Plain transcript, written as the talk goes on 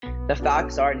the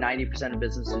facts are 90% of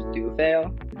businesses do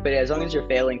fail, but as long as you're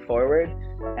failing forward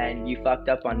and you fucked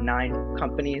up on 9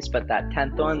 companies, but that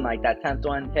 10th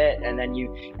one hit, and then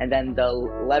the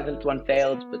 11th one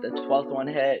failed, but the 12th one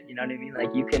hit, you know what I mean?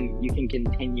 Like you can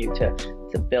continue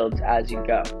to build as you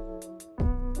go.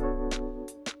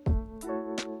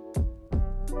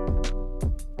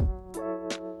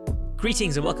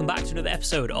 Greetings and welcome back to another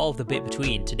episode of The Bit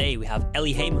Between. Today we have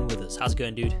Hayman with us. How's it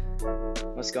going, dude?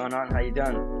 What's going on? How you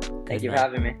doing? Thank you for man.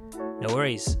 having me. No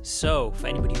worries. So, for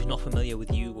anybody who's not familiar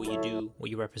with you, what you do,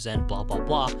 what you represent, blah, blah,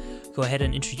 blah, go ahead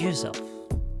and introduce yourself.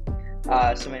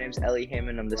 So my name's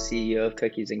Hayman. I'm the CEO of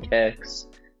Cookies and Kicks.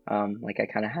 I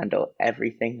kind of handle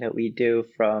everything that we do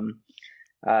from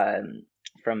the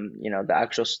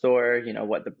actual store,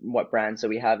 what brands that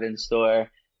we have in store,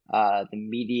 the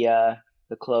media,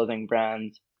 the clothing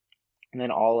brand, and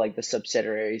then all like the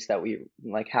subsidiaries that we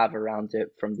have around it,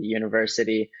 from the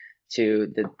university to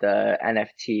the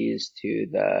NFTs to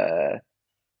the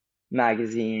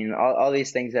magazine, all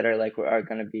these things that are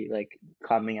going to be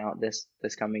coming out this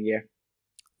coming year.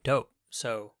 Dope.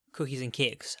 So Cookies and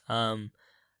Kicks,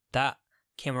 that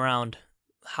came around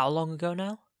how long ago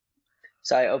now?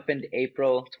 So I opened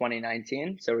April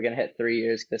 2019, so we're gonna hit 3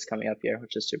 years this coming up year,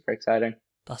 which is super exciting.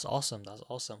 That's awesome.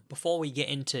 Before we get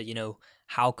into,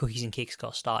 how Cookies and Cakes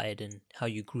got started and how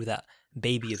you grew that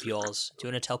baby of yours, do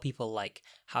you want to tell people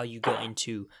how you got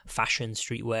into fashion,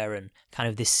 streetwear, and kind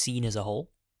of this scene as a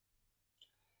whole?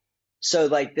 So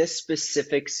this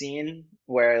specific scene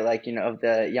where of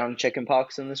the young chicken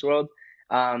pox in this world,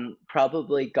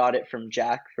 probably got it from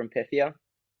Jack from Pythia.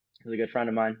 He's a good friend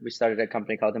of mine. We started a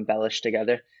company called Embellish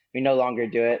together. We no longer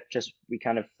do it. Just we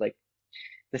kind of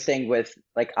the thing with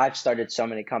I've started so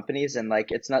many companies, and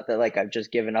it's not that I've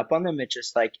just given up on them. It's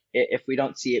just if we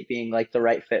don't see it being the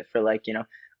right fit for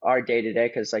our day to day,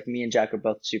 because me and Jack are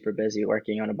both super busy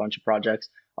working on a bunch of projects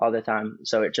all the time,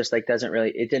 so it just doesn't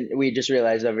really, it didn't, we just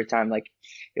realized over time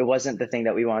it wasn't the thing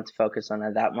that we wanted to focus on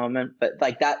at that moment. But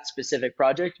that specific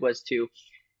project was to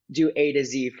do A to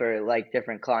Z for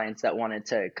different clients that wanted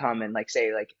to come and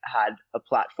had a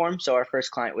platform. So our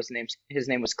first client his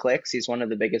name was Clicks. He's one of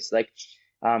the biggest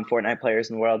Fortnite players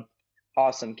in the world.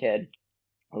 Awesome kid.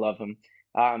 I love him.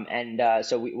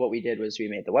 So what we did was we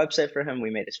made the website for him. We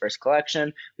made his first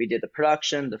collection. We did the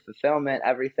production, the fulfillment,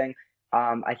 everything.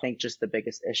 I think just the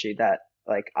biggest issue that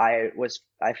I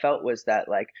felt was that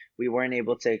we weren't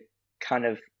able to kind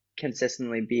of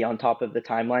consistently be on top of the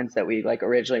timelines that we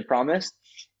originally promised.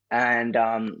 And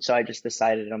so I just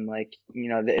decided, I'm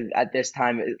at this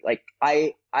time,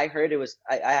 I heard it was,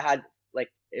 I had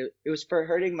it was for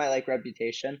hurting my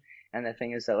reputation. And the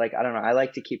thing is that I don't know, I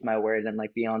like to keep my word and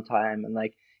be on time,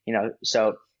 and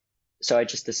so I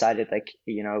just decided it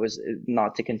was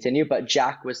not to continue. But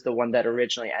Jack was the one that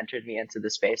originally entered me into the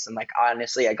space, and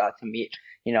honestly I got to meet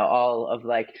all of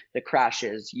the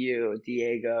Crashes, you,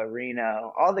 Diego,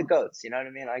 Reno, all the goats, you know what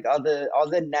I mean, all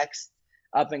the next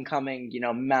up and coming,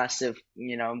 massive,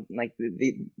 you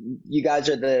guys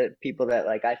are the people that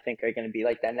I think are going to be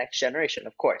that next generation,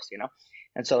 of course,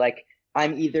 and so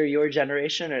I'm either your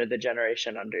generation or the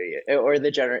generation under you, or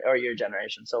your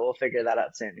generation. So we'll figure that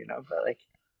out soon,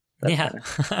 but yeah,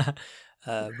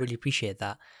 really appreciate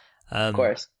that. Of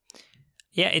course.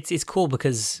 Yeah, it's cool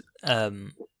because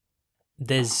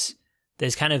there's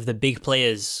kind of the big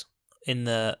players in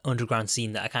the underground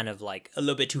scene that are kind of a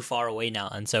little bit too far away now,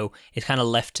 and so it's kind of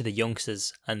left to the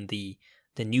youngsters and the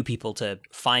new people to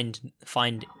find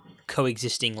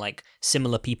coexisting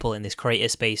similar people in this creator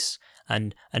space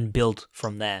and build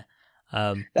from there.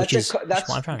 That's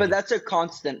a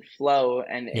constant flow,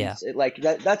 and it's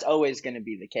that's always going to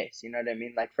be the case, you know what I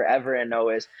mean? Forever and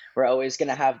always, we're always going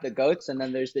to have the goats, and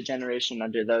then there's the generation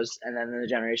under those, and then the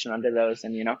generation under those,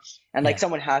 and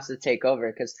someone has to take over,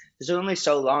 because there's only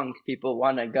so long people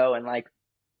want to go, and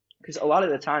because a lot of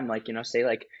the time say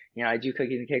I do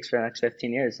Cookies and Cakes for the next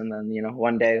 15 years, and then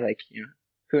one day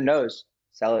who knows,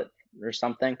 sell it or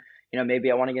something.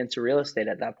 Maybe I want to get into real estate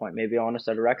at that point. Maybe I want to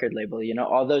start a record label.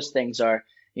 All those things are,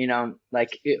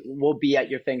 it will be at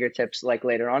your fingertips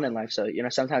later on in life. So,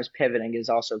 sometimes pivoting is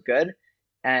also good.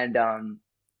 And a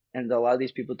lot of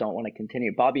these people don't want to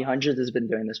continue. Bobby Hundreds has been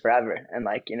doing this forever. And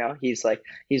he's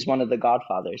one of the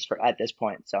godfathers at this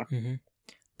point. So,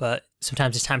 But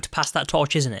sometimes it's time to pass that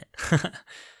torch, isn't it?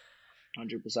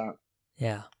 100%.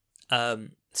 Yeah.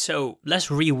 So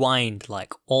let's rewind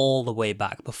all the way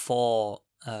back before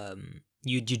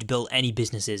you'd built any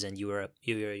businesses, and you were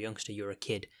a youngster, you were a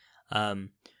kid. Tell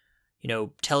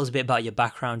us a bit about your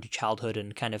background, your childhood,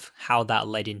 and kind of how that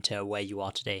led into where you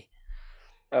are today.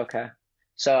 Okay.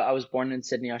 So I was born in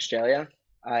Sydney, Australia.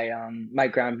 My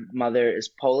grandmother is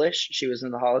Polish. She was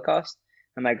in the Holocaust,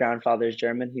 and my grandfather is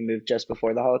German. He moved just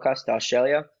before the Holocaust to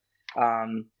Australia.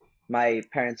 Um, my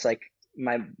parents like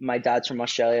my dad's from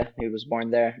Australia. He was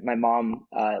born there. My mom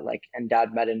like and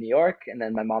dad met in New York, and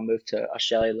then my mom moved to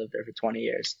Australia, lived there for 20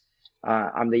 years.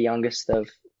 I'm the youngest of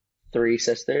three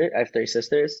sisters. I have three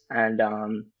sisters,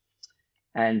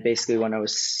 and basically when I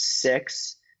was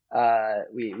six,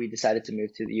 we decided to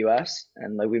move to the US,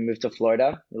 and like we moved to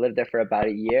Florida. We lived there for about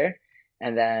a year,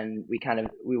 and then we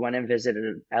went and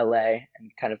visited LA,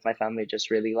 and kind of my family just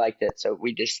really liked it. So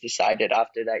we just decided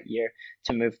after that year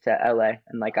to move to LA,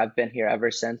 and like I've been here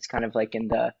ever since, kind of like in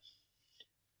the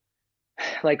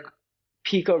like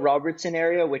Pico Robertson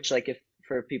area, which like if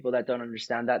for people that don't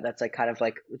understand that, that's like kind of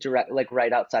like direct like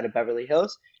right outside of Beverly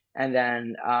Hills. And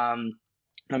then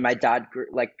and my dad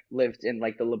like lived in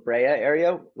like the La Brea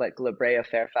area, like La Brea,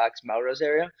 Fairfax, Melrose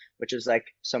area, which is like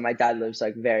so my dad lives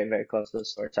like very, very close to the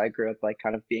store. So I grew up like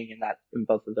kind of being in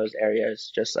both of those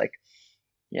areas, just like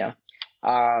yeah.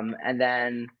 And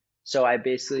then so I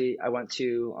went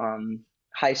to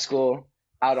high school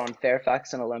out on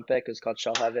Fairfax and Olympic. It was called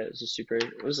Shellhead.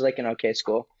 It was like an okay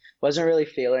school. Wasn't really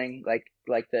feeling like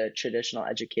the traditional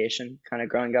education kind of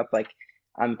growing up. Like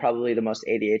I'm probably the most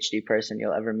ADHD person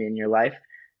you'll ever meet in your life.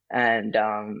 And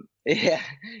yeah,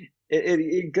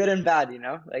 good and bad,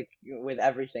 like with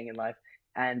everything in life.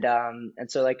 And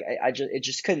so like it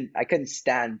just I couldn't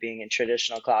stand being in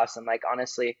traditional class. And like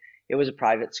honestly, it was a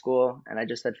private school, and I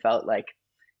just had felt like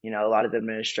a lot of the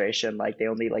administration, like they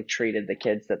only like treated the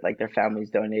kids that like their families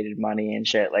donated money and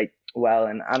shit like well,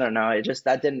 and I don't know, it just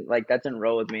that didn't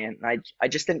roll with me, and I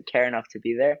just didn't care enough to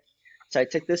be there. So I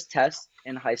took this test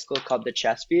in high school called the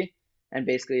CHESP, and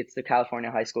basically it's the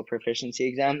California High School Proficiency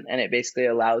Exam, and it basically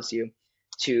allows you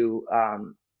to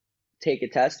take a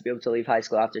test to be able to leave high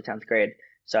school after 10th grade.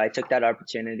 So I took that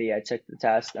opportunity, I took the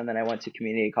test, and then I went to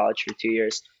community college for 2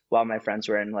 years while my friends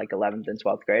were in like 11th and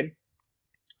 12th grade.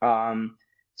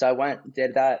 So I went,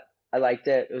 did that. I liked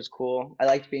it. It was cool. I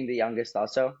liked being the youngest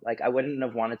also. Like I wouldn't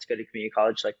have wanted to go to community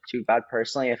college like too bad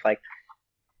personally if I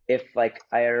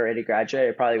had already graduated,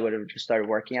 I probably would have just started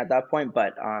working at that point.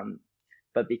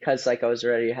 But because like I was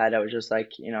already ahead, I was just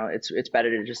like, it's better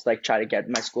to just like try to get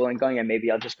my schooling going, and maybe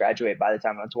I'll just graduate by the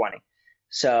time I'm 20.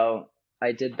 So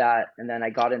I did that, and then I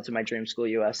got into my dream school,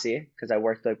 USC, because I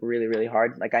worked like really, really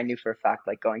hard. Like I knew for a fact,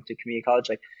 like going to community college,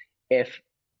 like if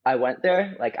I went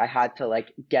there, like I had to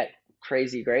like get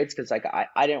crazy grades because like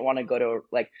I didn't want to go to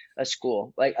like a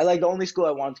school. Like the only school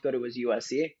I wanted to go to was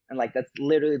USC, and like that's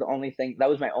literally the only thing that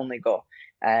was my only goal.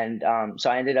 And so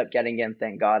I ended up getting in,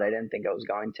 thank God. I didn't think I was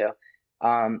going to.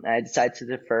 And I decided to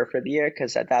defer for the year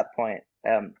because at that point,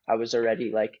 I was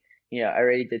already like, I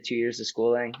already did 2 years of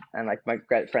schooling, and like my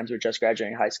friends were just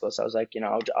graduating high school. So I was like,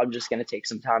 I'm just gonna take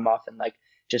some time off and like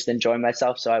just enjoy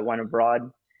myself. So I went abroad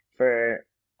for.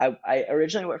 I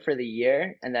originally went for the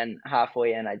year, and then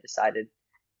halfway in, I decided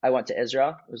I went to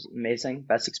Israel. It was amazing,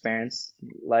 best experience.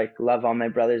 Like, love all my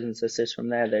brothers and sisters from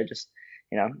there. They're just,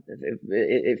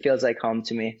 it feels like home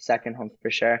to me, second home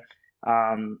for sure.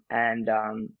 And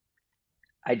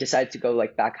I decided to go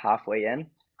like back halfway in,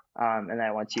 and then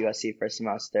I went to USC for a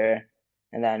semester,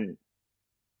 and then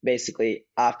basically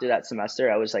after that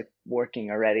semester, I was like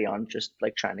working already on just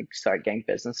like trying to start getting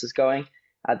businesses going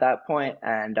at that point,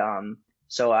 and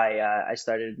so I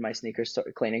started my sneaker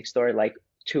cleaning store like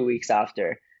 2 weeks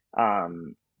after,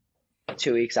 um,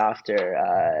 2 weeks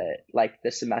after like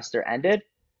the semester ended,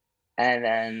 and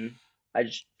then I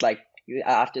just like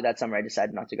after that summer I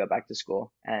decided not to go back to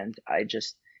school, and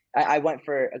I went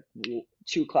for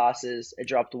two classes. I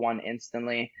dropped one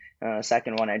instantly. The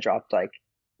second one I dropped like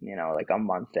a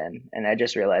month in, and I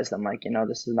just realized I'm like,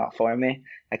 this is not for me.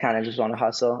 I kind of just want to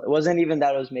hustle. It wasn't even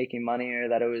that I was making money or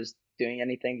that I was doing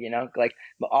anything, like,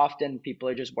 but often people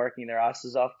are just working their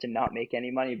asses off to not make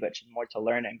any money, but just more to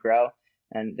learn and grow.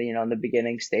 And, in the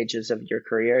beginning stages of your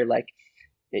career, like,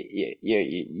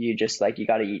 you just like, you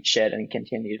got to eat shit and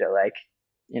continue to like,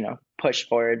 push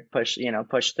forward, push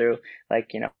through.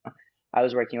 Like, I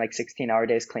was working like 16-hour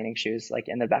days cleaning shoes, like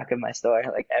in the back of my store,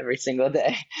 like every single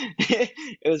day.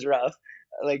 It was rough.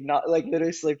 Like not like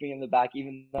literally sleeping in the back,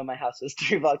 even though my house was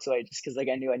 3 blocks away, just because like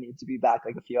I knew I needed to be back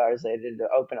like a few hours later to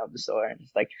open up the store and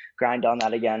just like grind on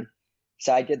that again.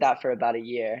 So I did that for about a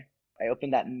year. I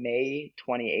opened that May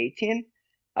 2018.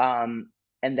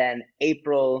 And then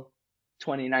April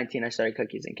 2019, I started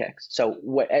Cookies and Kicks. So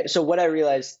what I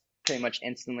realized pretty much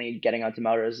instantly getting onto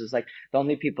Melrose is like the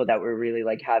only people that were really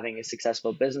like having a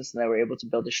successful business and that were able to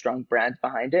build a strong brand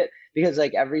behind it, because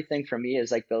like everything for me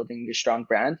is like building a strong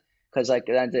brand, because like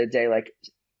at the end of the day, like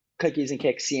Cookies and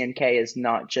Kicks CNK is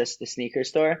not just the sneaker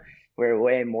store. we're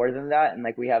way more than that, and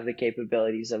like we have the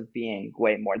capabilities of being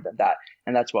way more than that,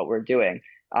 and that's what we're doing.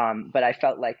 But I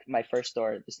felt like my first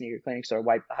store, the sneaker cleaning store,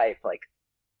 wiped the hype. Like,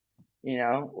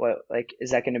 what, like,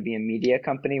 is that going to be a media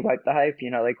company, wipe the hype?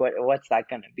 Like what's that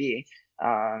going to be?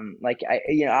 Like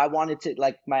I wanted to,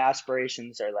 like, my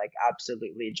aspirations are like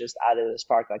absolutely just out of this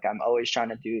park. Like I'm always trying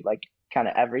to do like kind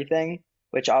of everything,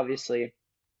 which obviously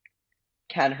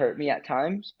can hurt me at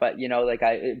times, but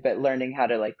but learning how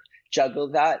to like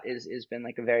juggle that is been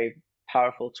like a very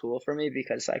powerful tool for me,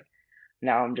 because like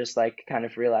now I'm just like kind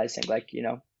of realizing like,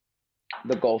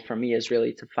 the goal for me is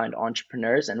really to find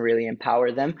entrepreneurs and really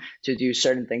empower them to do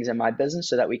certain things in my business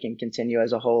so that we can continue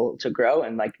as a whole to grow,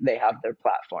 and like they have their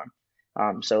platform.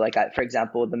 So like for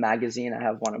example, the magazine, I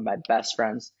have one of my best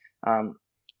friends,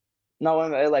 not one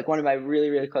of my, like one of my really,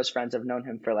 really close friends. I've known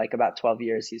him for like about 12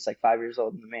 years. He's like 5 years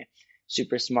older than me.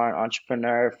 Super smart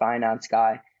entrepreneur, finance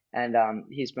guy. And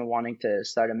he's been wanting to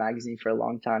start a magazine for a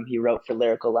long time. He wrote for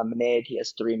Lyrical Lemonade. He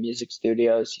has 3 music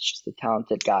studios. He's just a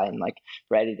talented guy and like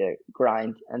ready to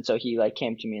grind. And so he like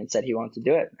came to me and said he wanted to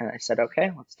do it. And I said,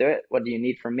 okay, let's do it. What do you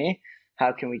need from me?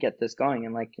 How can we get this going?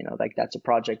 And like, like that's a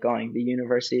project going. The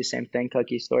university, same thing.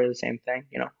 Cookie store, the same thing,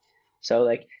 So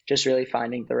like just really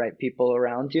finding the right people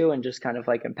around you and just kind of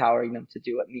like empowering them to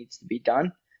do what needs to be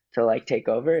done to like take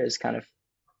over is kind of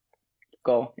the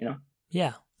goal,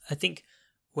 Yeah, I think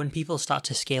when people start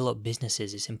to scale up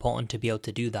businesses, it's important to be able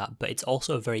to do that, but it's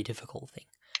also a very difficult thing.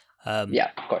 Yeah,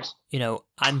 of course.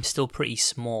 I'm still pretty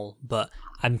small, but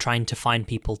I'm trying to find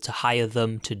people to hire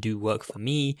them to do work for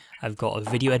me. I've got a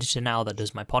video editor now that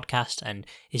does my podcast, and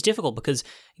it's difficult because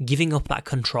giving up that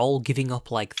control, giving up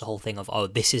like the whole thing of, oh,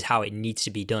 this is how it needs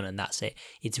to be done and that's it.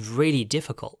 It's really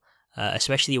difficult,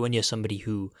 especially when you're somebody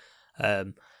who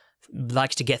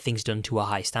likes to get things done to a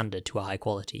high standard, to a high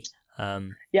quality.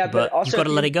 Yeah, but also you've got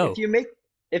to let it go.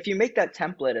 If you make that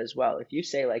template as well, if you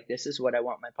say like, this is what I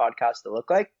want my podcast to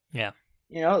look like, yeah,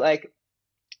 like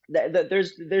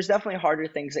there's definitely harder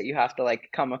things that you have to like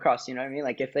come across. You know what I mean?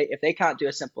 Like if they can't do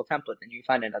a simple template, then you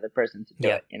find another person to do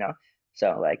it.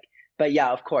 So like, but yeah,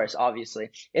 of course, obviously,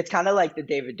 it's kind of like the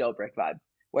David Dobrik vibe,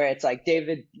 where it's like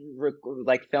David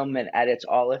like film and edits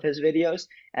all of his videos,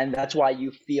 and that's why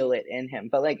you feel it in him.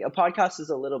 But like a podcast is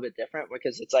a little bit different,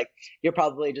 because it's like you're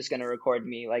probably just going to record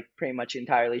me like pretty much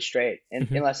entirely straight,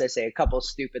 and unless I say a couple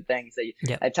stupid things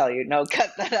that I tell you, no,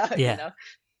 cut that out.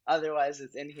 Otherwise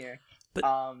it's in here. But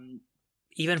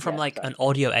even from an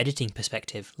audio editing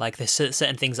perspective, like there's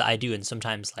certain things that I do, and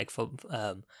sometimes like for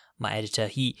my editor,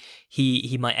 he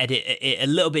might edit it a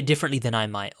little bit differently than I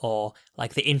might, or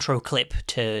like the intro clip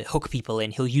to hook people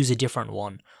in, he'll use a different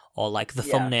one, or like the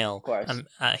thumbnail. Of course.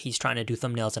 He's trying to do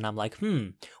thumbnails, and I'm like,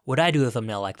 would I do a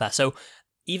thumbnail like that? So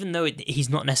even though he's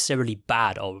not necessarily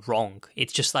bad or wrong,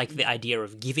 it's just like the idea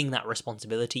of giving that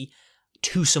responsibility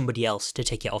to somebody else to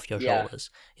take it off your shoulders.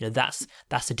 That's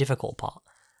the difficult part.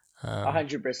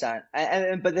 100%.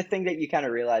 And but the thing that you kind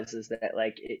of realize is that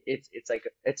like it's like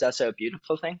it's also a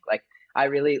beautiful thing. Like I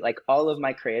really like all of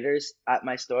my creators at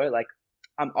my store. Like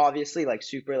I'm obviously like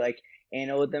super like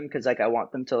anal with them, because like I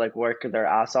want them to like work their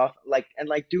ass off, like, and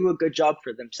like do a good job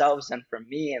for themselves and for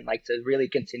me, and like to really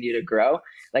continue to grow.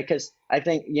 Like, because I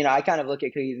think I kind of look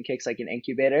at Cookies and Kicks like an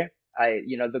incubator.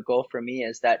 The goal for me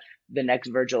is that the next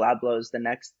Virgil Abloh's, the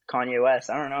next Kanye West,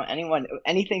 I don't know,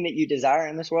 anything that you desire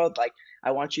in this world, like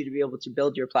I want you to be able to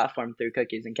build your platform through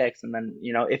Cookies and Kicks. And then,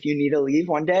 if you need to leave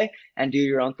one day and do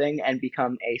your own thing and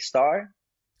become a star,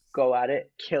 go at it,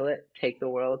 kill it, take the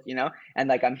world, and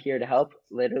like I'm here to help.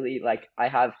 Literally, like I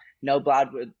have no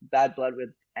bad blood with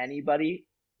anybody,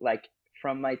 like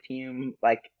from my team,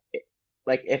 like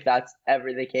if that's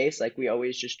ever the case, like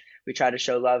we try to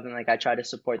show love, and like I try to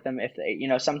support them. If they,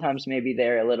 sometimes maybe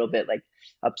they're a little bit like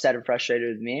upset or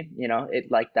frustrated with me,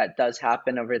 it like that does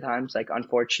happen over times, like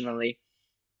unfortunately,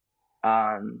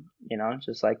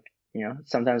 just like,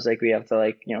 sometimes like we have to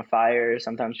like, fire,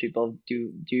 sometimes people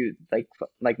do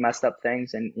like messed up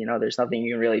things, and there's nothing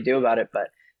you can really do about it, but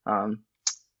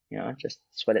just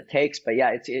it's what it takes. But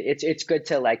yeah, it's good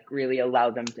to like really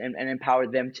allow them and empower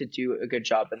them to do a good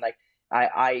job. And like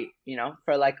I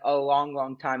for like a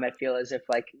long time, I feel as if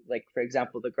like for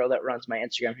example, the girl that runs my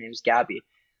Instagram, her name is Gabby.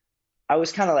 I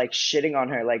was kind of like shitting on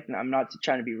her, like I'm not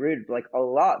trying to be rude, but like a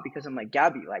lot, because I'm like,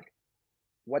 Gabby, like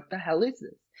what the hell is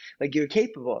this? Like you're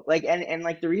capable, like, and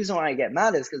like the reason why I get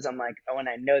mad is because I'm like, when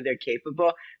I know they're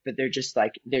capable, but they're just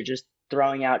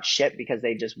throwing out shit because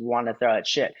they just want to throw out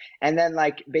shit. And then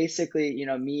like basically,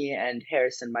 me and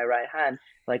Harrison, my right hand,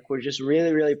 like we're just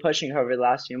really, really pushing her over the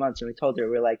last few months. And we told her,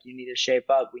 we're like, you need to shape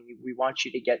up. We want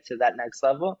you to get to that next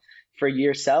level for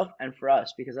yourself and for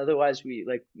us, because otherwise we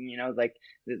like, like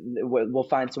we'll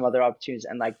find some other opportunities.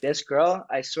 And like this girl,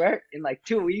 I swear, in like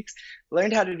 2 weeks,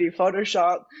 learned how to do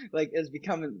Photoshop. Like it's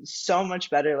becoming so much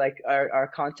better. Like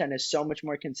our content is so much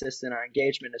more consistent. Our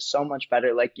engagement is so much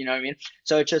better. Like, you know what I mean?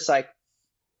 So it's just like,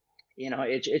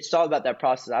 it's all about that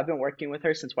process. I've been working with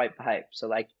her since White Hype. So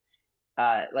like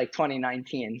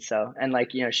 2019. So, and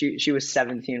like, she was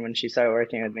 17 when she started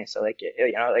working with me. So like,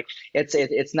 like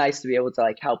it's nice to be able to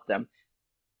like help them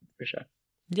for sure.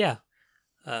 Yeah.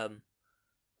 Um,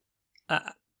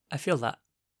 I feel that.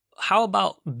 How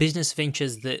about business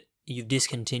ventures that you've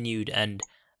discontinued and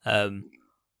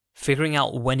figuring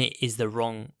out when it is the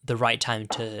right time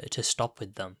to stop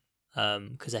with them?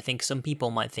 Because I think some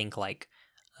people might think like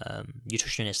you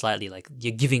touched on it slightly, like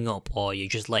you're giving up or you're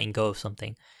just letting go of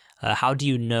something. How do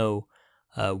you know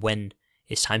when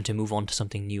it's time to move on to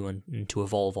something new and to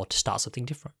evolve or to start something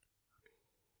different?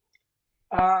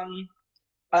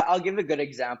 I'll give a good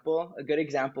example. A good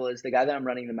example is the guy that I'm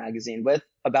running the magazine with.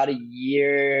 About a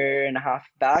year and a half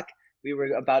back, we were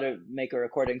about to make a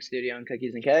recording studio in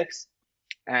Cookies and Cakes,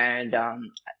 and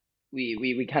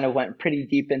we kind of went pretty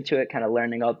deep into it, kind of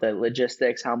learning all the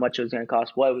logistics, how much it was going to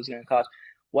cost, what it was going to cost,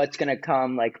 what's going to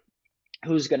come, like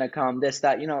who's going to come, this,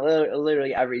 that,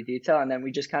 literally every detail. And then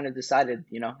we just kind of decided,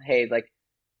 hey, like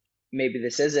maybe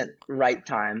this isn't right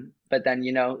time. But then,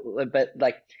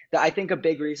 I think a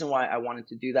big reason why I wanted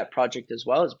to do that project as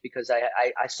well is because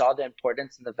I saw the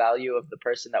importance and the value of the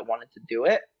person that wanted to do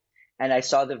it. And I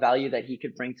saw the value that he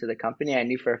could bring to the company. I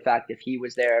knew for a fact if he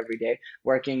was there every day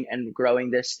working and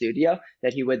growing this studio,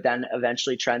 that he would then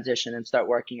eventually transition and start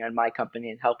working on my company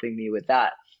and helping me with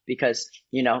that. Because,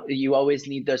 you always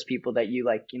need those people that you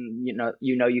like,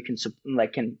 you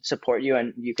can support you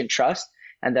and you can trust,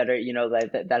 and that are,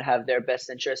 that have their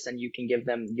best interests, and you can give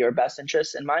them your best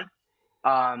interests in mind.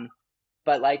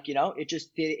 But like,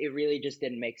 it really just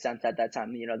didn't make sense at that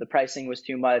time. The pricing was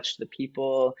too much. The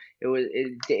people,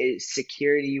 it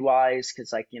security wise,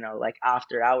 because like, like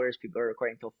after hours, people are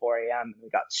recording till 4 a.m. and we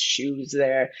got shoes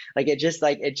there. Like it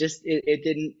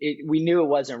didn't, we knew it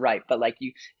wasn't right, but like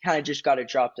you kind of just got to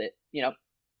drop it.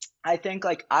 I think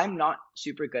like I'm not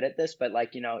super good at this, but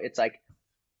like, it's like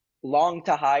long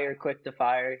to hire, quick to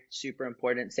fire, super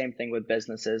important. Same thing with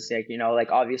businesses. Like,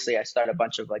 like obviously I start a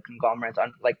bunch of like conglomerates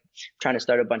on like trying to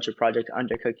start a bunch of projects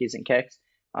under Cookies and Cakes.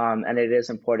 And it is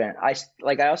important. I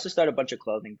also start a bunch of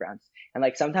clothing brands, and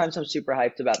like sometimes I'm super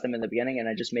hyped about them in the beginning, and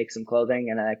I just make some clothing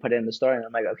and then I put it in the store, and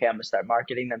I'm like, okay, I'm gonna start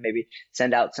marketing them, maybe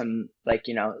send out some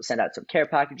care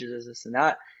packages, this and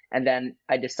that. And then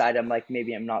I decide I'm like,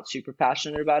 maybe I'm not super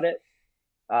passionate about it.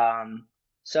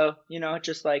 So,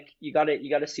 just like you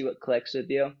gotta see what clicks with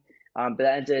you. But at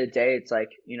the end of the day, it's like,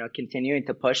 continuing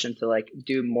to push and to like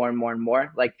do more and more and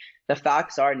more. Like the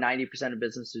facts are 90% of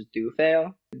businesses do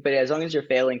fail, but as long as you're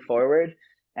failing forward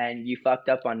and you fucked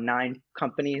up on 9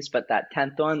 companies, but that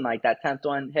 10th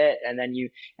one hit, and then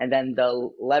the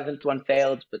 11th one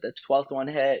failed, but the 12th one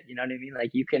hit, you know what I mean?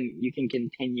 Like you can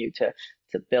continue to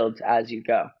build as you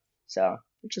go. So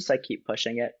just like keep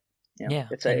pushing it. Yeah.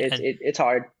 It's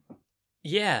hard.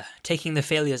 Yeah, taking the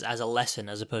failures as a lesson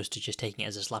as opposed to just taking it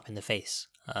as a slap in the face.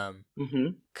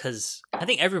 Because I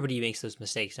think everybody makes those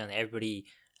mistakes, and everybody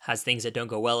has things that don't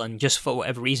go well, and just for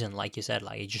whatever reason, like you said,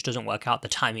 like it just doesn't work out. The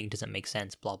timing doesn't make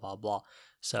sense. Blah blah blah.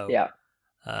 So yeah,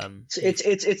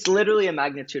 it's literally a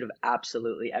magnitude of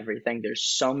absolutely everything. There's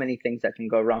so many things that can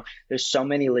go wrong. There's so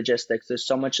many logistics. There's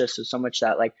so much this. There's so much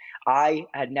that. Like I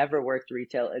had never worked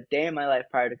retail a day in my life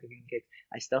prior to Cooking Cakes.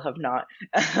 I still have not,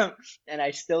 and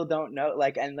I still don't know.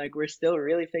 Like, and like we're still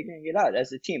really figuring it out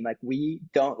as a team. Like we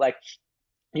don't like,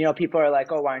 people are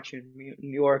like, oh, why aren't you in New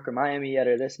York or Miami yet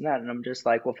or this and that? And I'm just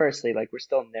like, well, firstly, like we're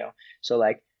still new, so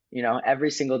like.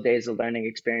 Every single day is a learning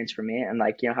experience for me, and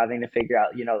like, having to figure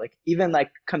out, like even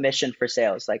like commission for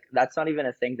sales, like that's not even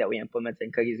a thing that we implement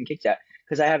in Cookies and Cakes yet,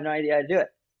 because I have no idea how to do it.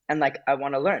 And like, I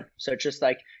want to learn. So it's just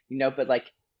like, but like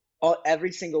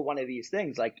every single one of these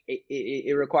things, like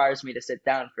it requires me to sit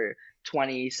down for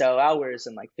 20 so hours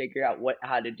and like figure out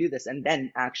how to do this, and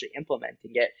then actually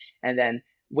implementing it. And then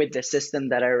with the system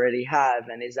that I already have,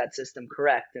 and is that system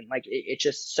correct? And like, it's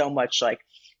just so much like,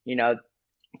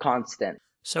 constant.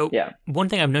 So yeah. One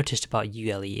thing I've noticed about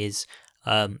you, Ellie, is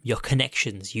your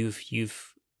connections.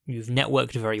 You've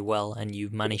networked very well, and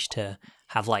you've managed to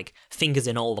have like fingers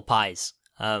in all the pies.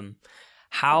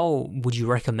 How would you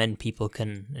recommend people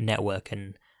can network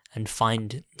and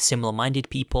find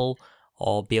similar-minded people,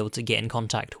 or be able to get in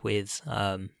contact with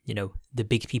the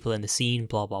big people in the scene?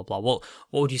 Blah blah blah. What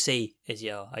would you say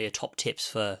are your top tips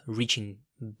for reaching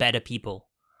better people?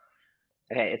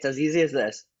 Okay, it's as easy as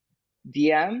this: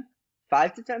 DM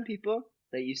 5 to 10 people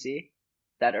that you see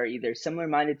that are either similar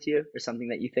minded to you or something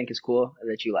that you think is cool or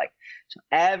that you like. So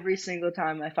every single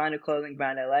time I find a clothing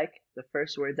brand I like, the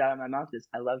first words out of my mouth is,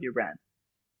 I love your brand.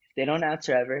 If they don't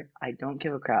answer ever, I don't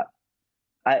give a crap.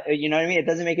 You know what I mean? It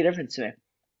doesn't make a difference to me.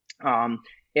 Um,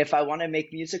 if I want to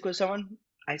make music with someone,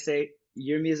 I say,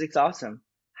 your music's awesome.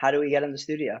 How do we get in the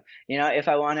studio? You know, if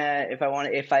I like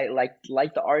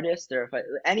the artist, or if I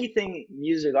anything,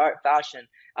 music, art, fashion,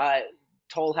 uh,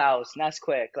 Toll House,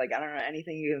 Nesquik, like I don't know,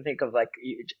 anything you can think of, like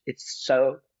it's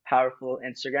so powerful,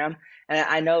 Instagram. And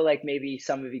I know like maybe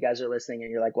some of you guys are listening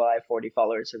and you're like, well, I have 40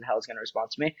 followers, who the hell is going to respond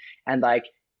to me? And like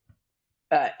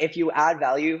if you add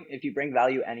value, if you bring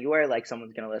value anywhere, like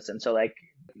someone's gonna listen. So like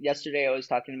yesterday, I was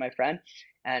talking to my friend,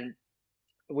 and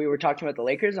we were talking about the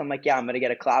Lakers. I'm like, yeah, I'm gonna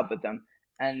get a collab with them,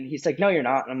 and he's like, no, you're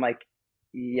not. And I'm like,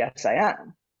 yes, I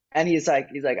am. And he's like,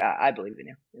 I believe in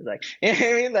you. He's like, you know what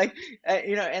I mean? Like,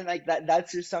 and like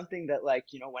that's just something that like,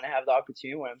 when I have the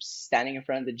opportunity, when I'm standing in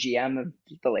front of the GM of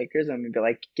the Lakers, I'm gonna be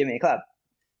like, give me a collab.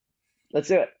 Let's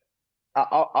do it.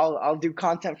 I'll do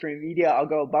content for media. I'll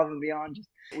go above and beyond.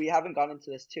 We haven't gone into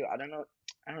this too. I don't know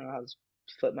how this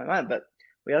flipped my mind, but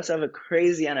we also have a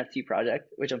crazy NFT project,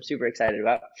 which I'm super excited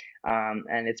about.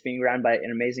 And it's being run by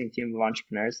an amazing team of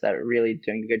entrepreneurs that are really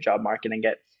doing a good job marketing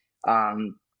it.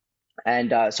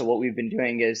 So what we've been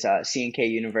doing is C&K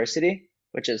University,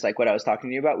 which is like what I was talking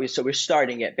to you about. We're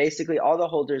starting it. Basically, all the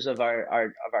holders of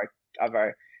our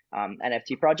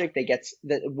NFT project,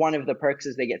 one of the perks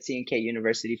is they get C&K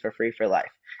University for free for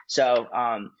life. So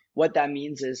what that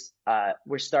means is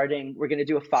we're going to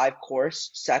do a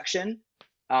 5-course section.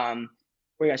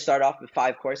 We're going to start off with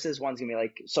 5 courses. One's going to be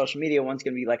like social media. One's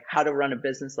going to be like how to run a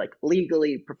business, like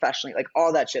legally, professionally, like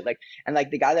all that shit. And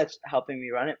the guy that's helping me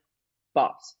run it,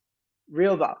 boss,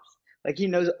 real boss. Like he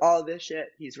knows all this shit.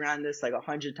 He's ran this like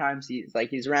 100 times.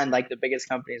 He's ran like the biggest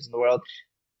companies in the world.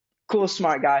 Cool,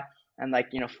 smart guy. And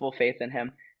like, full faith in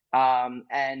him.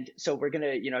 And so we're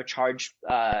going to, charge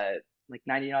like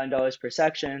 $99 per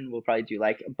section. We'll probably do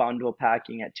like a bundle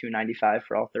packing at $295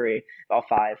 for all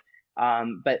 5.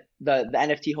 But the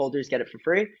NFT holders get it for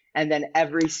free. And then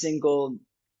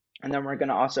and then we're going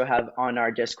to also have on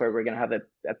our Discord, we're going to have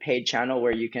a paid channel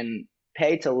where you can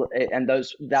pay to, and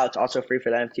that's also free for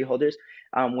the NFT holders,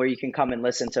 where you can come and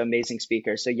listen to amazing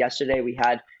speakers. So yesterday we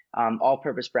had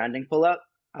all-purpose branding pull up.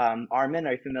 Armin,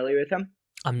 are you familiar with him?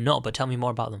 I'm not, but tell me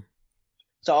more about them.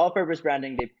 So all-purpose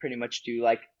branding, they pretty much do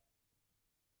like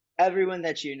everyone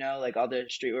that like all the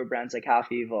streetwear brands like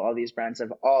Half Evil, all these brands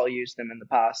have all used them in the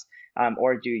past,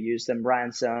 or do use them.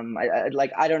 Ransom,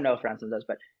 I don't know if Ransom does,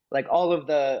 but like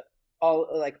oh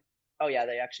yeah,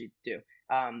 they actually do.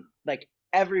 Like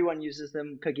everyone uses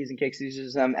them. Cookies and Cakes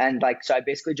uses them, and like so I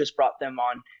basically just brought them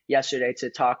on yesterday to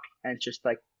talk and just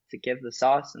like to give the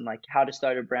sauce and like how to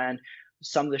start a brand.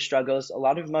 Some of the struggles, a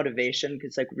lot of motivation,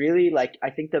 because like really like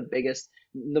I think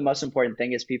the most important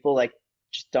thing is people like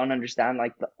just don't understand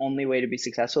like the only way to be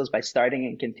successful is by starting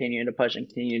and continuing to push and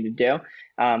continue to do.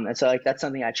 And so like that's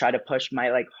something I try to push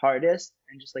my like hardest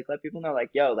and just like let people know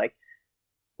like, yo, like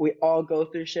we all go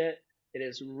through shit. It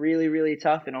is really, really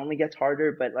tough. It only gets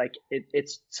harder, but like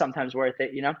it's sometimes worth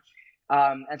it,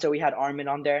 And so we had Armin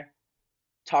on there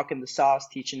talking the sauce,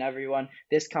 teaching everyone.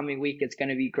 This coming week, it's going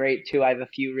to be great too. I have a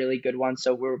few really good ones.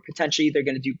 So we're potentially either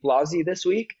going to do Blasey this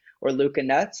week or Luca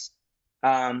Nets,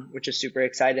 which is super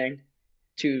exciting.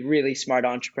 2 really smart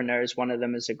entrepreneurs. One of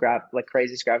them is a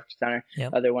crazy graphic designer.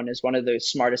 Yep. Other one is one of the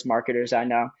smartest marketers I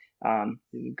know. A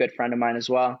good friend of mine as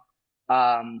well.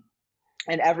 And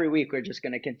every week we're just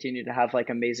going to continue to have like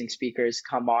amazing speakers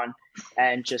come on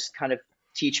and just kind of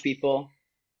teach people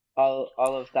all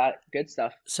of that good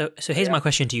stuff. So here's my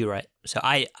question to you, right? So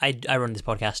I run this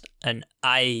podcast, and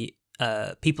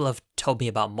people have told me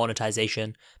about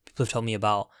monetization. People have told me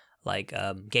about like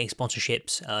getting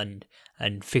sponsorships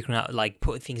and figuring out like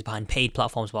putting things behind paid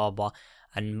platforms, blah blah blah.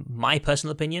 And my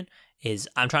personal opinion is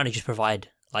I'm trying to just provide,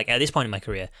 like at this point in my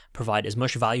career, provide as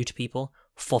much value to people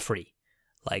for free.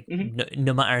 Like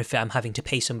no matter if I'm having to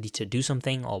pay somebody to do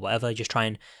something or whatever, just try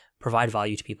and provide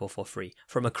value to people for free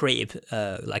from a creative,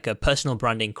 like a personal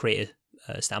branding creative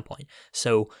standpoint.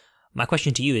 So my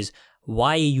question to you is,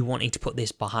 why are you wanting to put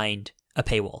this behind a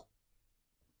paywall?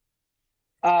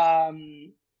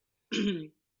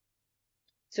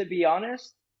 To be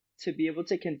honest, to be able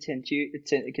to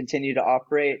continue to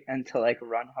operate and to like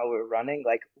run how we're running,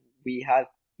 like we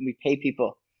pay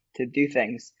people to do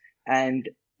things, and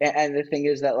the thing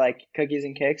is that like Cookies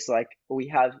and Cakes, like we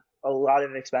have a lot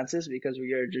of expenses because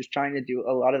we are just trying to do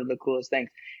a lot of the coolest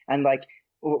things, and like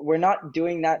we're not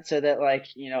doing that so that like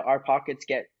our pockets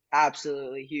get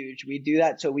absolutely huge. We do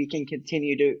that so we can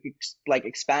continue to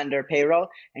expand our payroll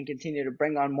and continue to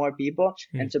bring on more people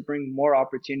and to bring more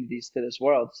opportunities to this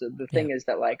world. So the Yeah. thing is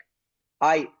that like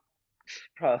I,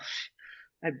 bro,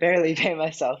 I barely pay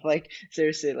myself. Like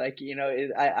seriously, like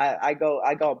I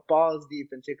go balls deep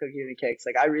into cookies and cakes.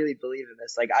 Like I really believe in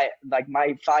this. Like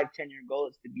my 5-10 year goal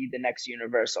is to be the next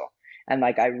Universal, and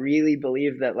like I really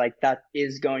believe that like that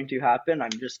is going to happen.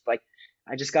 I'm just like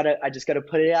I just gotta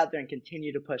put it out there and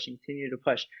continue to push,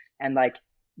 and like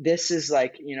this is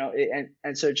like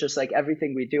and so it's just like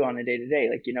everything we do on a day to day,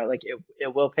 like like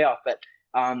it will pay off, but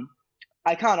um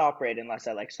I can't operate unless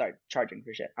I like start charging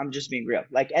for shit. I'm just being real.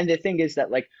 Like, and the thing is that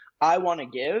like I want to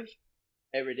give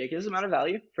a ridiculous amount of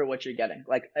value for what you're getting.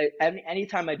 Like,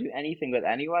 anytime I do anything with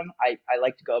anyone, I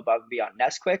like to go above and beyond.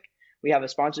 Nesquik, we have a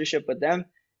sponsorship with them,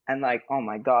 and like, oh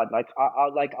my god, like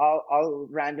I'll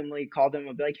randomly call them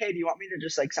and be like, hey, do you want me to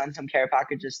just like send some care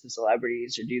packages to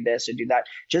celebrities or do this or do that,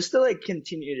 just to like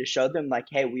continue to show them like,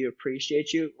 hey, we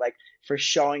appreciate you like for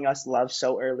showing us love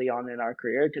so early on in our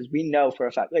career, because we know for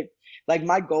a fact like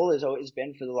my goal has always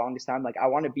been for the longest time, like I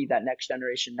want to be that next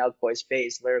generation Nelk Boys,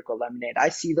 Phase, Lyrical, Lemonade. I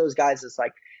see those guys as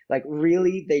like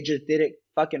really they just did it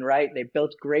fucking right. They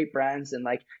built great brands and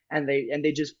like and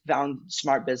they just found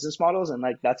smart business models, and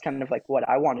like that's kind of like what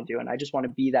I want to do, and I just want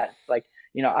to be that like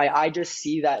I just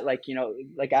see that like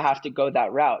like I have to go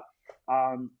that route.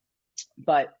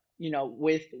 But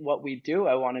with what we do,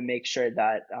 I want to make sure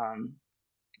that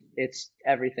it's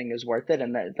everything is worth it,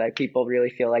 and that people really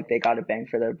feel like they got a bang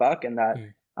for their buck, and that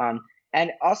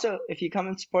and also if you come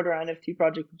and support our NFT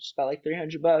project, which is about like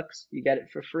 $300, you get it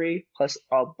for free plus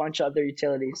a bunch of other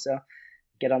utilities, so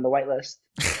get on the whitelist.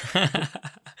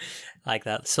 Like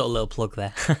that sort of little plug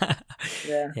there.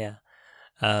 Yeah. Yeah.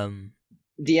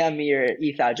 DM me your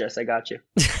ETH address, I got you.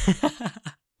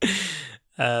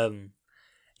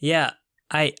 Yeah,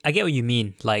 I get what you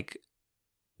mean. Like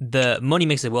the money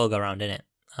makes the world go round, innit?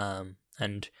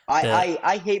 And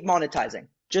I hate monetizing.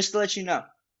 Just to let you know,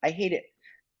 I hate it.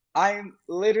 I'm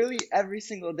literally every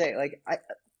single day like I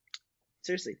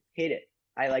seriously hate it.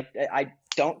 I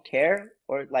don't care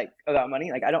or like about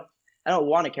money. Like I don't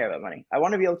want to care about money. I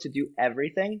want to be able to do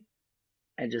everything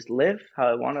and just live how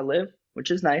I want to live,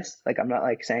 which is nice. Like I'm not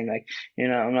like saying like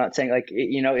I'm not saying like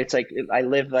it's like I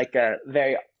live like a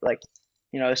very like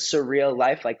a surreal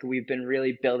life. Like we've been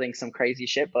really building some crazy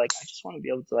shit, but like I just want to be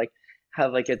able to like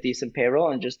have like a decent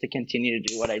payroll and just to continue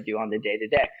to do what I do on the day to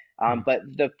day. But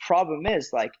the problem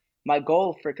is like my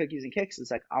goal for Cookies and Kicks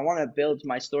is like I want to build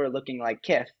my store looking like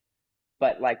Kith,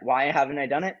 but like why haven't I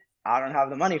done it? I don't have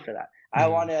the money for that. I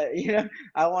want to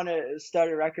I want to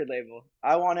start a record label.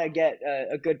 I want to get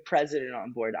a good president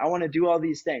on board. I want to do all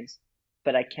these things,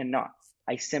 but I cannot.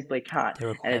 I simply can't,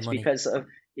 and it's money. Because of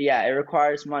it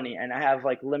requires money, and I have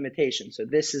like limitations. So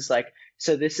this is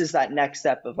that next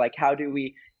step of like how do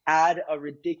we add a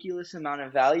ridiculous amount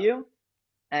of value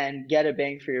and get a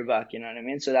bang for your buck, you know what I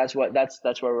mean? So that's where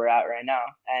we're at right now.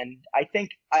 And I think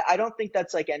I don't think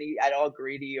that's like any at all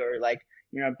greedy or like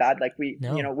bad. Like we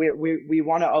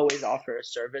want to always offer a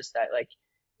service that like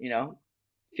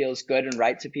feels good and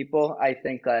right to people. I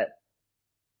think we're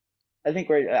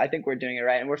doing it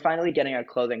right, and we're finally getting our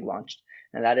clothing launched,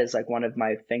 and that is like one of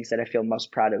my things that I feel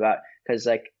most proud about, because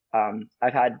like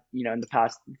I've had in the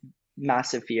past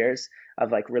massive fears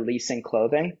of like releasing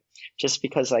clothing, just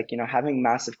because like having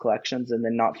massive collections and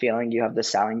then not feeling you have the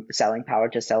selling power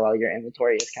to sell all your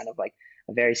inventory is kind of like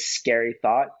a very scary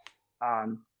thought.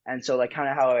 And so like kind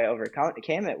of how I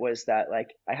overcame it was that like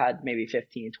I had maybe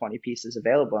 15-20 pieces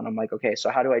available, and I'm like, okay, so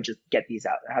how do I just get these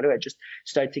out? How do I just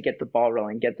start to get the ball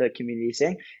rolling, get the community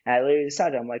seeing? And I literally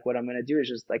decided, I'm like, what I'm going to do is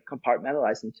just like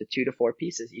compartmentalize them to 2 to 4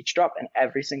 pieces each drop, and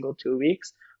every single 2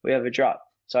 weeks we have a drop.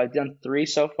 So I've done 3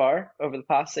 so far over the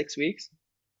past 6 weeks.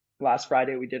 Last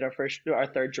Friday we did our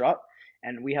 3rd drop,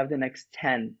 and we have the next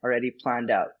 10 already planned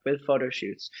out with photo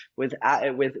shoots, with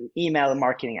email and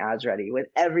marketing ads ready, with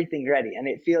everything ready. And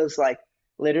it feels like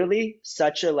literally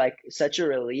such a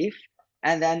relief.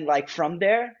 And then like from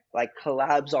there, like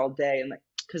collabs all day, and like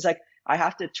because like I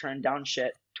have to turn down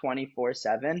shit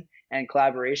 24/7 and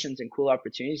collaborations and cool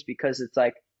opportunities, because it's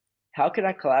like, how could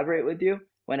I collaborate with you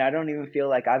when I don't even feel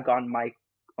like I've gotten my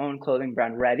own clothing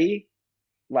brand ready,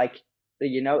 like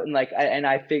and like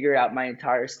I figure out my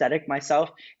entire aesthetic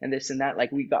myself and this and that.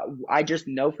 Like I just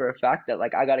know for a fact that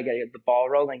like I got to get the ball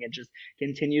rolling and just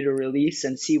continue to release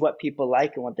and see what people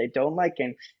like and what they don't like,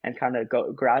 and kind of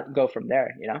go from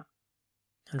there.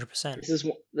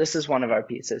 100%. This is one of our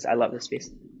pieces. I love this piece.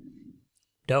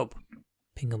 Dope.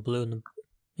 Pink and blue and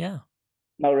yeah.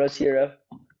 Melrose Hero.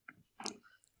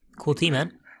 Cool team,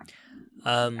 man.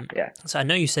 Yeah. So I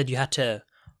know you said you had to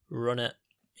run it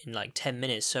in like 10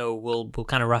 minutes, so we'll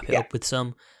kind of wrap it Yeah, up with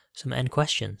some end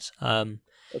questions.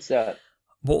 let's do it.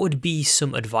 What would be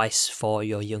some advice for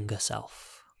your younger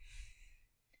self?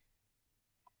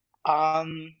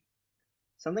 Um,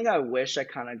 Something I wish I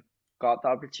kind of got the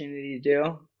opportunity to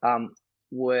do,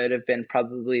 would have been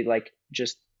probably like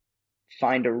just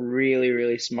find a really,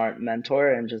 really smart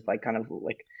mentor and just like kind of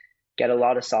like get a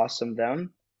lot of sauce from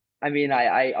them. I mean,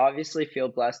 I obviously feel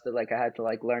blessed that like I had to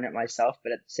like learn it myself,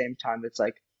 but at the same time, it's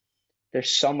like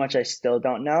there's so much I still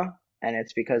don't know, and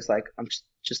it's because like I'm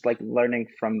just like learning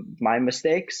from my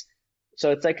mistakes.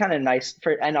 So it's like kind of nice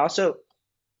for, and also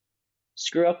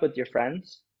screw up with your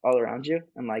friends all around you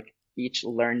and like each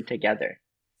learn together.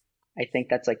 I think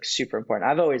that's like super important.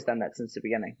 I've always done that since the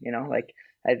beginning, like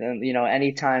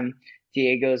anytime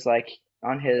Diego's like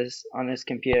on his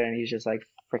computer and he's just like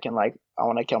freaking like I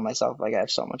want to kill myself, like I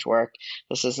have so much work.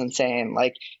 This is insane.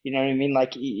 Like, you know what I mean?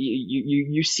 Like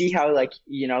you see how like,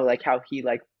 like how he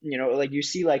like, like you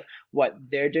see like what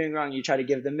they're doing wrong, you try to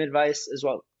give them advice as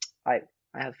well. I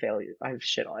I have failure. I have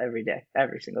shit all every day,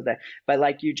 every single day. But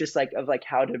like you just like of like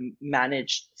how to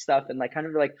manage stuff and like kind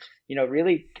of like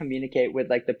really communicate with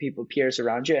like the people peers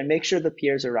around you and make sure the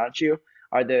peers around you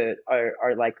are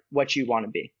like what you want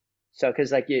to be. So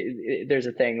because like there's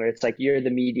a thing where it's like you're the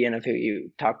median of who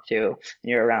you talk to and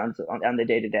you're around on the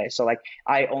day to day. So like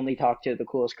I only talk to the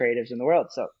coolest creatives in the world.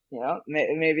 So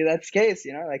maybe that's the case.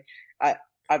 Like I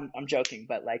I'm joking,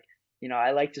 but like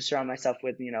I like to surround myself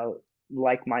with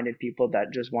like-minded people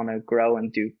that just want to grow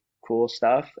and do cool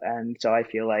stuff. And so I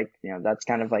feel like, that's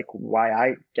kind of like why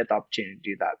I get the opportunity to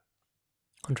do that.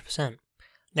 100%.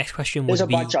 Next question There's would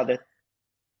a bunch be... other.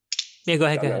 Yeah, go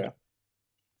ahead, Go, go go, ahead.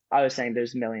 go. I was saying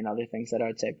there's a million other things that I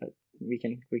would say, but we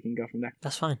can go from there.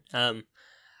 That's fine.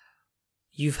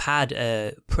 You've had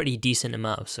a pretty decent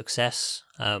amount of success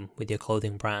with your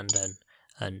clothing brand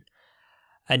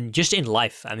and just in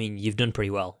life. I mean, you've done pretty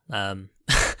well.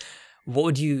 What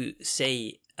would you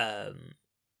say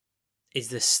is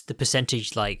this the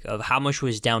percentage like of how much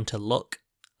was down to luck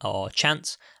or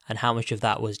chance, and how much of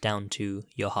that was down to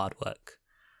your hard work?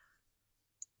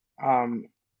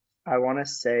 I want to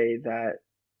say that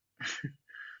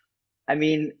I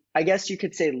mean, I guess you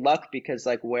could say luck because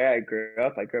like where I grew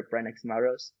up right next to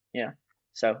Melrose. Yeah.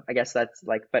 So I guess that's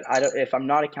like, but I don't, if I'm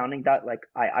not accounting that, like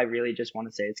I really just want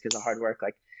to say it's because of hard work.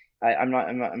 Like I'm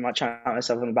not trying to pat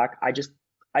myself on the back. I just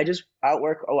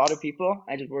outwork a lot of people.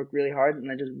 I just work really hard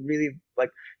and I just really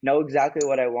like know exactly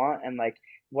what I want. And like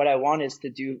what I want is to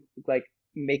do like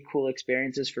make cool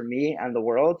experiences for me and the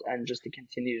world and just to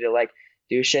continue to like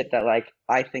do shit that like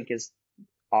I think is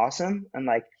awesome. And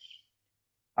like,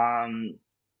 um,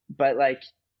 but like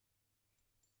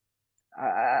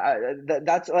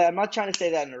that's like, I'm not trying to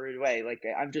say that in a rude way. Like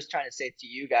I'm just trying to say to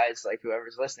you guys, like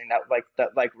whoever's listening,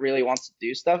 that really wants to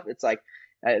do stuff. It's like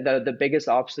the biggest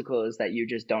obstacle is that you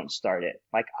just don't start it.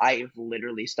 Like I've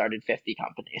literally started 50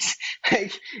 companies.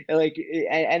 like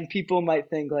and people might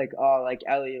think like, oh, like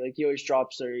Ellie, like he always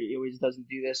drops or he always doesn't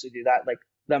do this or do that. Like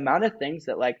the amount of things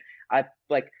that like I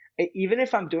like even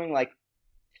if I'm doing like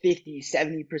 50,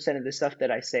 70% of the stuff that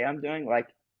I say I'm doing, like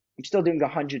I'm still doing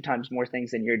 100 times more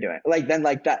things than you're doing. Like than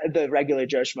like that the regular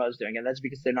Joe Schmo is doing, and that's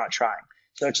because they're not trying.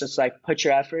 So it's just like put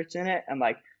your efforts in it and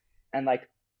like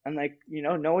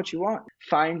know what you want.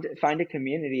 Find a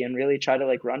community and really try to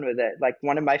like run with it. Like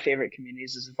one of my favorite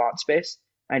communities is Avant Space.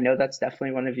 I know that's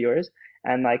definitely one of yours.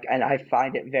 And like and I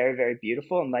find it very, very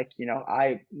beautiful. And like,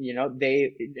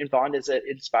 they Avant is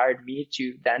inspired me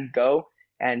to then go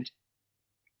and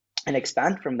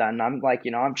expand from that. And I'm like,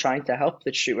 I'm trying to help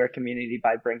the streetwear community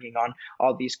by bringing on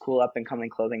all these cool up and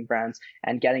coming clothing brands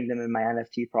and getting them in my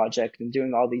NFT project and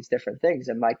doing all these different things.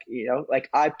 And like, like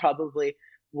I probably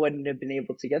wouldn't have been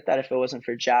able to get that if it wasn't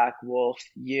for Jack, Wolf,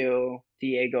 you,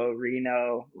 Diego,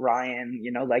 Reno, Ryan,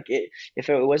 like if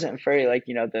it wasn't for like,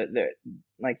 the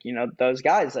like, those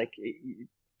guys, like,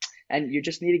 and you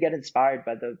just need to get inspired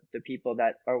by the people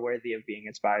that are worthy of being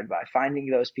inspired by,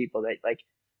 finding those people that like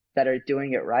that are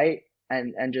doing it right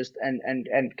and just and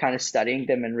kind of studying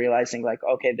them and realizing like,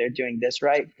 okay, they're doing this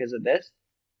right because of this.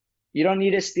 You don't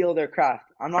need to steal their craft.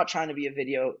 I'm not trying to be a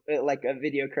video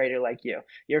creator like you.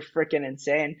 You're freaking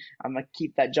insane. I'm gonna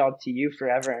keep that job to you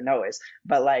forever and always.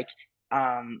 But like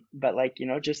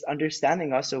just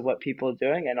understanding also what people are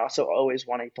doing and also always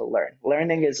wanting to learn.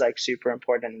 Learning is like super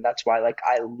important, and that's why like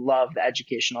I love the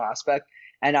educational aspect.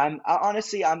 And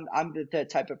honestly, I'm the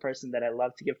type of person that I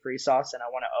love to give free sauce, and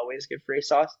I want to always give free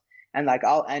sauce. And like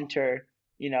I'll enter,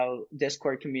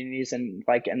 Discord communities and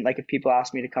like if people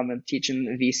ask me to come and teach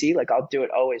in VC, like I'll do it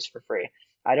always for free.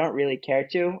 I don't really care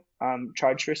to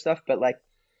charge for stuff, but like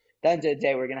the end of the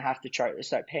day, we're gonna have to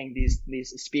start paying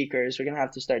these speakers. We're gonna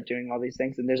have to start doing all these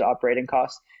things, and there's operating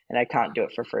costs, and I can't do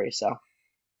it for free. So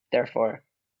therefore,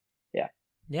 yeah.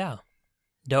 Yeah,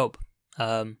 dope.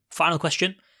 Final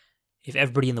question: if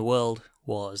everybody in the world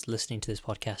was listening to this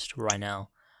podcast right now,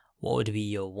 what would be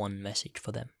your one message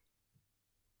for them?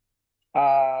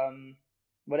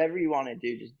 Whatever you want to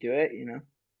do, just do it.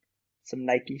 Some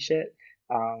Nike shit.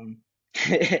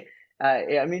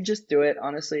 Yeah, I mean, just do it.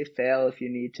 Honestly, fail if you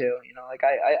need to. Like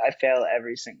I fail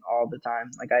all the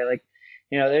time. Like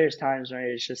there's times when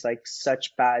it's just like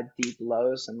such bad deep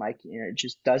lows, and like it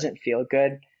just doesn't feel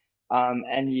good.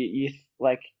 And you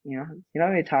like how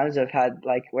many times I've had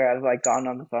like where I've like gone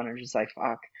on the phone and just like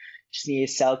fuck, just need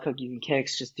to sell cookies and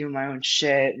kicks, just do my own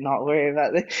shit, not worry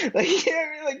about it. Like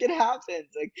like it happens.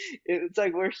 Like it's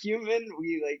like we're human.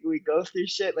 We go through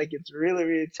shit. Like it's really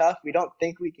really tough. We don't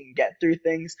think we can get through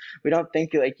things. We don't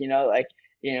think like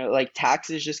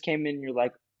taxes just came in. You're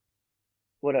like,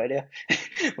 what do I do?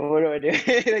 What do I do?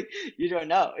 Like you don't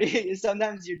know.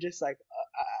 Sometimes you're just like,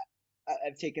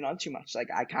 I've taken on too much. Like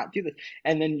I can't do this,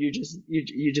 and then you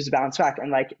just bounce back. And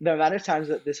like the amount of times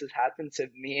that this has happened to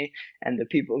me and the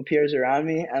peers around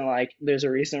me, and like there's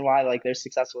a reason why like they're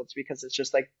successful. It's because it's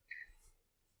just like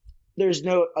there's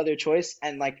no other choice,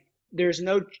 and like there's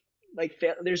no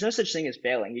there's no such thing as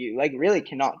failing. You like really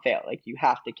cannot fail. Like you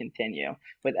have to continue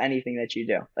with anything that you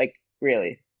do. Like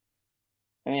really,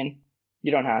 I mean,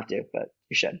 you don't have to, but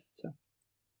you should. So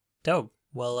dope.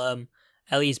 Well,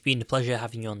 Ellie, it's been a pleasure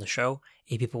having you on the show.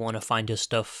 If people want to find your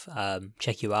stuff,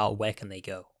 check you out, where can they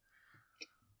go?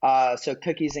 So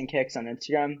Cookies and Kicks on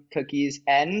Instagram, Cookies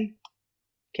and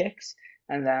Kicks.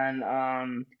 And then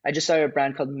I just started a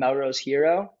brand called Melrose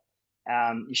Hero.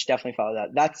 You should definitely follow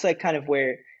that. That's like kind of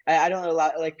where I don't know a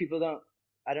lot, like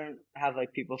I don't have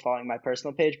like people following my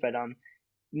personal page, but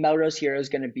Melrose Hero is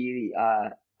going to be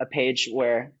a page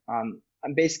where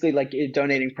I'm basically like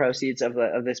donating proceeds of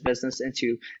this business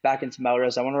back into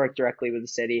Melrose. I want to work directly with the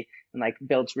city and like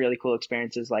build really cool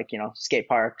experiences, like skate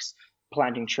parks,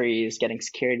 planting trees, getting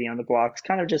security on the blocks,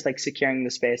 kind of just like securing the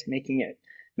space, making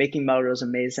Melrose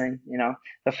amazing.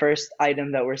 The first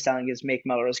item that we're selling is Make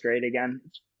Melrose Great Again.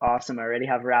 It's awesome. I already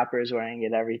have rappers wearing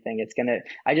it, everything.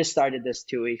 I just started this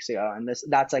 2 weeks ago, and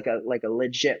that's like a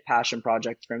legit passion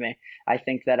project for me. I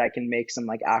think that I can make some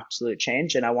like absolute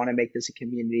change, and I want to make this a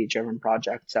community driven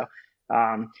project. So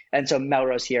and so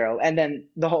Melrose Hero, and then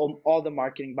all the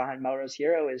marketing behind Melrose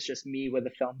Hero is just me with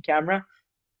a film camera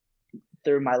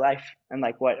through my life and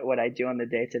like what I do on the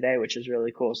day to day, which is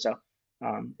really cool. So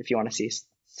if you want to see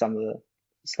some of the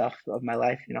stuff of my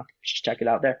life, just check it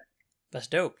out there. That's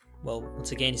dope. Well,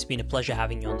 once again, it's been a pleasure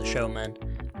having you on the show, man.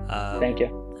 Thank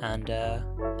you. And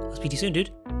I'll speak to you soon,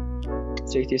 dude.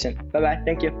 Speak to you soon. Bye-bye.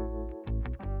 Thank you.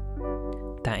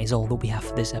 That is all that we have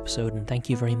for this episode, and thank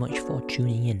you very much for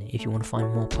tuning in. If you want to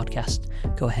find more podcasts,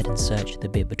 go ahead and search The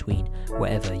Bit Between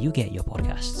wherever you get your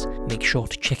podcasts. Make sure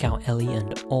to check out Ellie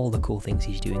and all the cool things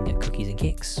he's doing at Cookies and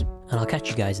Kicks. And I'll catch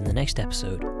you guys in the next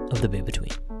episode of The Bit Between.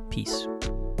 Peace.